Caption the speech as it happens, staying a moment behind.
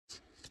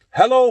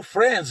Hello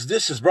friends,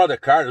 this is Brother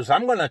Carlos.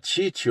 I'm going to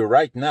teach you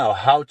right now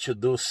how to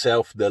do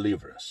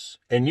self-deliverance.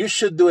 And you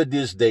should do it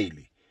this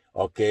daily,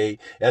 okay?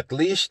 At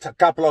least a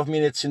couple of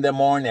minutes in the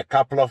morning, a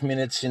couple of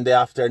minutes in the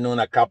afternoon,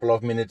 a couple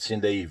of minutes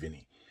in the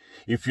evening.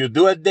 If you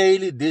do it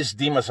daily, these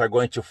demons are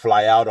going to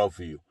fly out of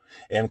you.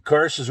 And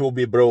curses will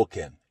be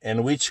broken.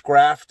 And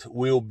witchcraft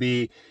will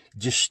be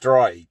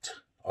destroyed.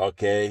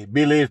 Okay,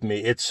 believe me,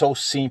 it's so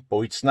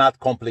simple. It's not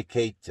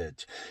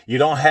complicated. You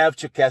don't have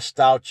to cast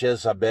out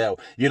Jezebel.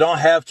 You don't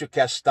have to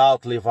cast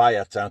out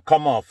Leviathan.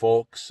 Come on,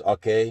 folks,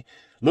 okay?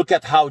 Look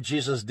at how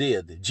Jesus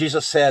did.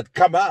 Jesus said,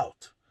 come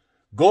out,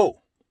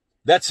 go.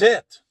 That's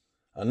it.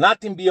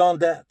 Nothing beyond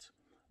that.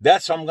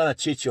 That's how I'm going to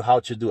teach you how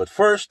to do it.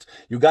 First,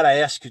 you got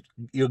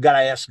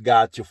to ask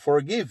God to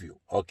forgive you,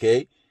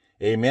 okay?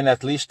 Amen.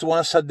 At least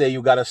once a day,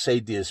 you got to say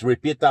this.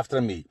 Repeat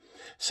after me.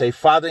 Say,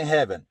 Father in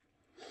heaven,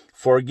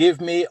 forgive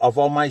me of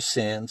all my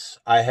sins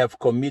I have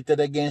committed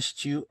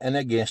against you and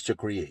against your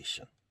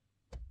creation.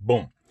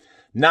 Boom.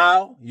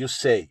 Now you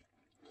say,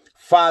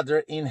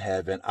 Father in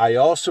heaven, I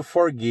also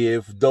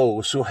forgive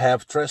those who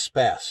have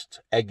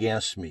trespassed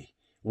against me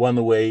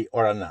one way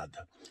or another.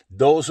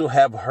 Those who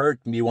have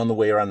hurt me one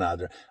way or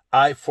another.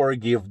 I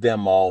forgive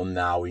them all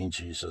now in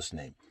Jesus'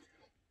 name.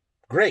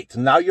 Great.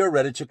 Now you're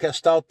ready to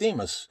cast out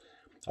demons.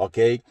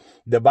 Okay,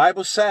 the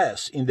Bible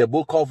says in the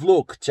book of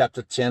Luke,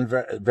 chapter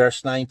 10,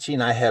 verse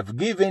 19, I have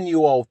given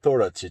you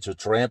authority to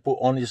trample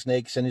on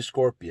snakes and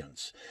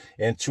scorpions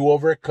and to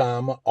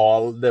overcome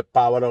all the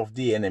power of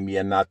the enemy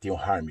and nothing will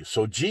harm you.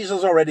 So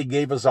Jesus already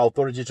gave us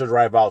authority to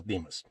drive out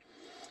demons.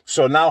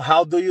 So now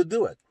how do you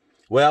do it?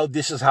 Well,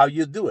 this is how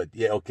you do it.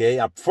 Yeah,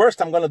 okay,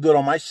 first I'm going to do it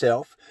on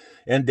myself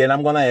and then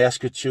I'm going to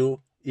ask you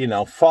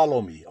to,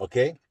 follow me,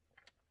 okay?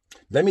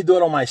 Let me do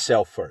it on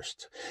myself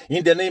first.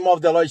 In the name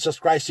of the Lord Jesus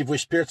Christ, evil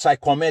spirits, I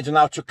command you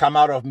now to come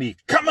out of me.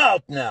 Come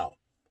out now.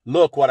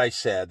 Look what I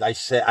said.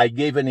 I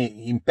gave an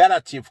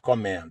imperative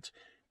command.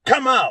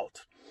 Come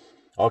out.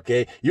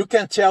 Okay. You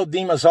can tell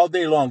demons all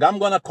day long, I'm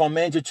going to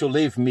command you to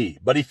leave me.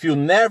 But if you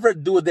never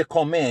do the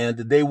command,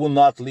 they will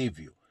not leave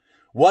you.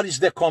 What is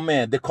the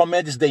command? The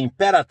command is the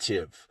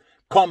imperative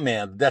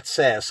command that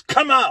says,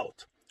 come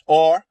out,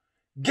 or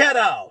get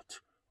out,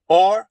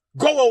 or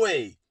go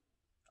away.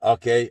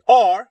 Okay,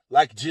 or,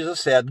 like Jesus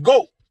said,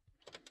 go.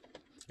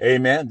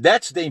 Amen.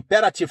 That's the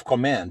imperative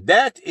command.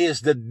 That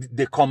is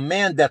the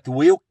command that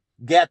will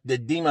get the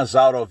demons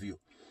out of you.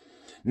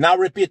 Now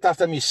repeat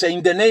after me. Say,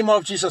 in the name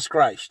of Jesus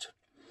Christ,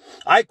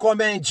 I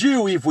command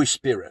you, evil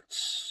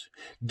spirits,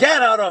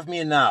 get out of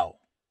me now.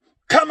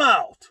 Come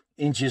out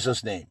in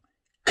Jesus' name.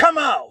 Come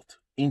out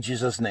in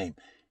Jesus' name.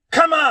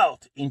 Come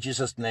out in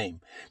Jesus' name.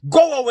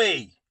 Go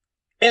away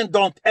and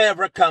don't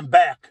ever come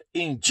back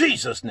in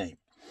Jesus' name.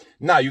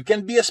 Now, you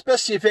can be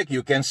specific.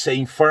 You can say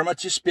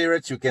infirmity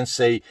spirits. You can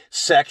say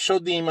sexual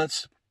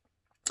demons.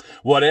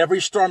 Whatever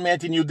is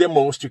tormenting you the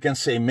most, you can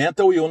say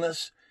mental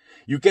illness.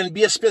 You can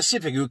be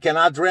specific. You can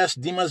address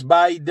demons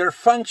by their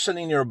function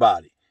in your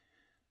body.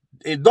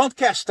 Don't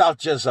cast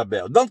out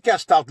Jezebel. Don't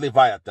cast out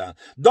Leviathan.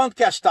 Don't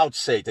cast out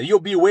Satan.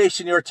 You'll be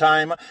wasting your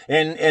time,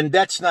 and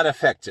that's not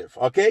effective,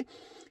 okay?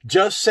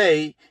 Just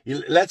say,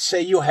 let's say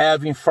you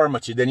have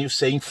infirmity. Then you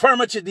say,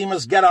 infirmity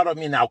demons, get out of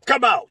me now.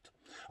 Come out.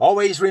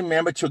 Always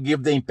remember to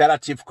give the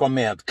imperative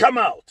command. Come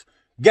out.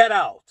 Get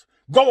out.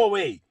 Go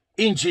away.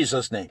 In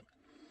Jesus' name.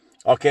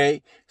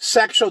 Okay?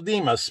 Sexual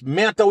demons,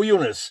 mental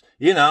illness,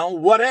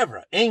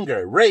 whatever.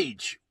 Anger,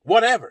 rage,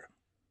 whatever.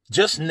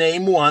 Just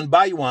name one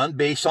by one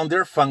based on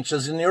their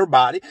functions in your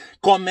body.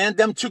 Command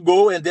them to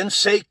go and then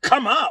say,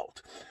 come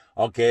out.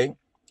 Okay?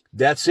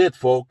 That's it,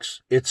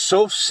 folks. It's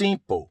so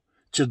simple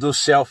to do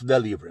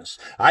self-deliverance.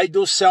 I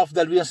do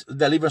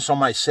self-deliverance on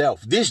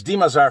myself. These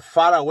demons are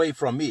far away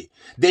from me.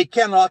 They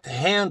cannot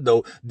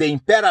handle the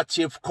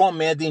imperative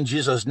command in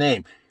Jesus'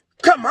 name.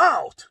 Come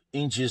out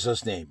in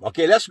Jesus' name.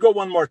 Okay, let's go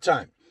one more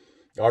time.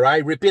 All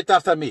right, repeat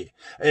after me.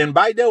 And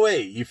by the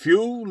way, if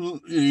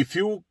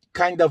you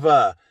kind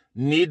of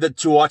need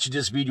to watch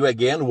this video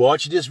again,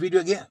 watch this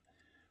video again.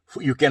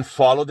 You can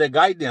follow the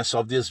guidance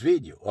of this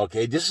video.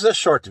 Okay, this is a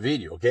short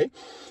video. Okay,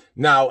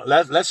 now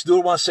let's do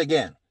it once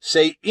again.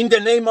 Say, in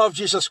the name of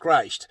Jesus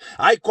Christ,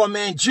 I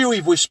command you,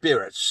 evil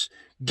spirits,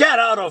 get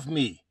out of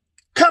me.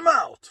 Come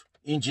out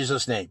in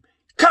Jesus' name.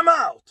 Come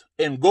out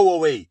and go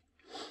away.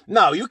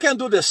 Now, you can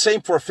do the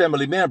same for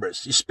family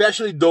members,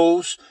 especially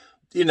those,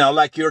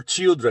 like your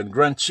children,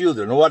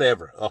 grandchildren, or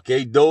whatever,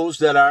 okay? Those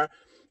that are,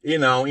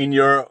 in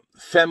your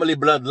family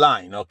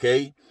bloodline,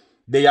 okay?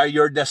 They are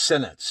your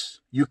descendants.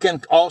 You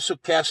can also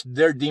cast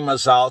their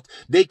demons out.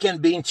 They can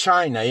be in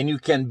China and you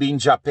can be in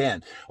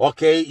Japan.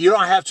 Okay? You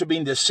don't have to be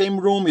in the same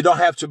room. You don't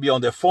have to be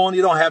on the phone.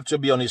 You don't have to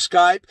be on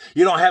Skype.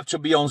 You don't have to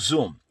be on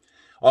Zoom.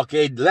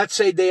 Okay? Let's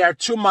say they are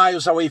 2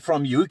 miles away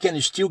from you. You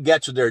can still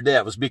get to their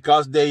devils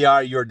because they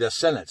are your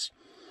descendants.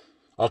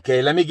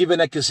 Okay? Let me give you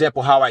an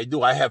example how I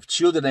do. I have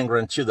children and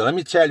grandchildren. Let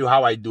me tell you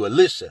how I do it.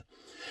 Listen.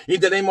 In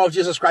the name of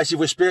Jesus Christ,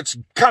 evil spirits,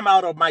 come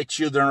out of my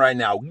children right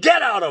now.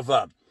 Get out of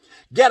them.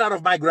 Get out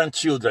of my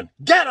grandchildren.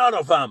 Get out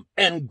of them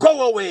and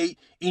go away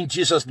in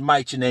Jesus'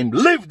 mighty name.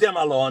 Leave them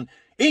alone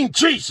In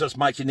Jesus'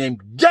 mighty name,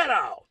 get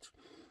out.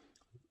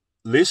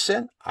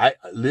 Listen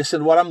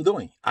what I'm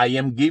doing. I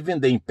am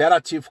giving the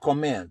imperative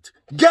command,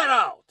 get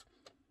out.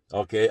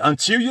 Okay,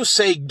 until you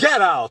say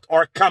get out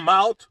or come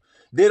out,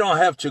 they don't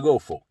have to go,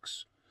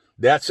 folks.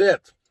 That's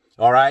it.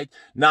 All right.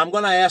 Now I'm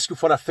going to ask you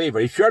for a favor.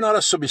 If you're not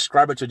a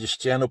subscriber to this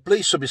channel,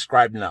 please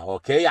subscribe now.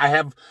 Okay. I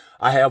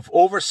have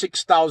over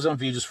 6,000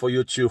 videos for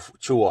you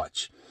to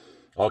watch.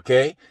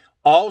 Okay.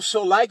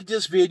 Also, like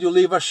this video,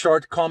 leave a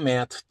short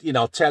comment,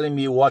 telling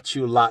me what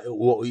you like,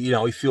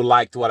 if you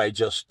liked what I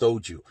just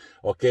told you.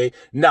 Okay.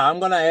 Now I'm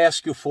going to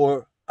ask you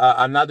for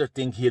another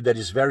thing here that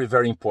is very,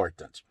 very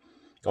important.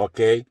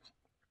 Okay.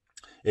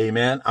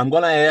 Amen. I'm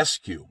going to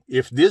ask you,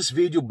 if this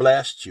video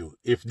blessed you,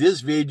 if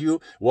this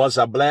video was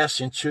a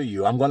blessing to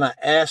you, I'm going to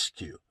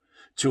ask you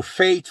to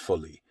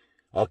faithfully,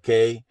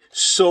 okay,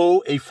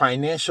 sow a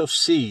financial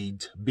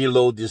seed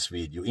below this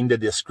video in the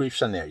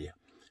description area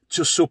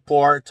to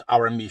support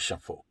our mission,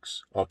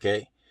 folks.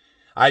 Okay.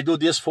 I do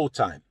this full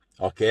time.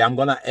 Okay. I'm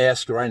going to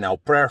ask you right now,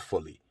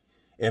 prayerfully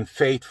and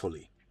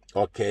faithfully,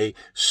 okay,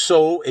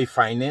 sow a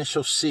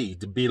financial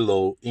seed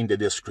below in the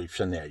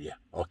description area.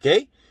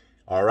 Okay.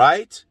 All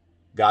right.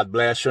 God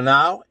bless you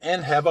now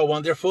and have a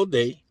wonderful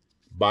day.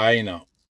 Bye now.